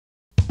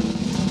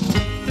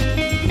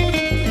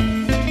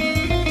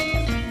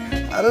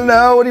I don't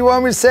know. What do you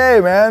want me to say,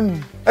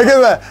 man?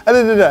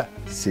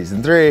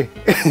 Season 3.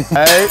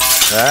 Hey,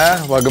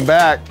 welcome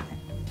back.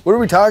 What are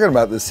we talking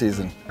about this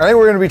season? I think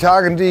we're gonna be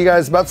talking to you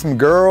guys about some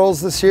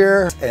girls this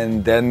year,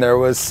 and then there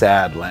was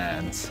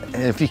Sadlands.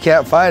 And if you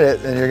can't find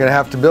it, then you're gonna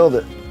have to build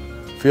it.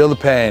 Feel the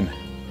pain.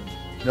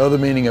 Know the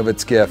meaning of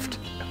its gift.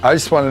 I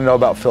just want to know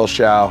about Phil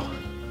Shao.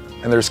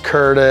 And there's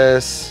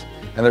Curtis,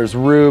 and there's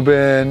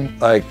Ruben.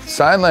 Like,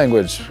 sign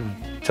language.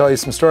 Tell you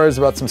some stories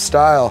about some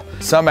style.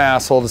 Some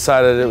asshole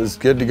decided it was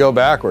good to go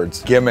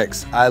backwards.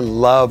 Gimmicks. I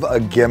love a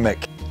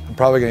gimmick. I'm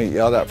probably gonna get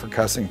yelled at for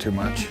cussing too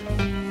much.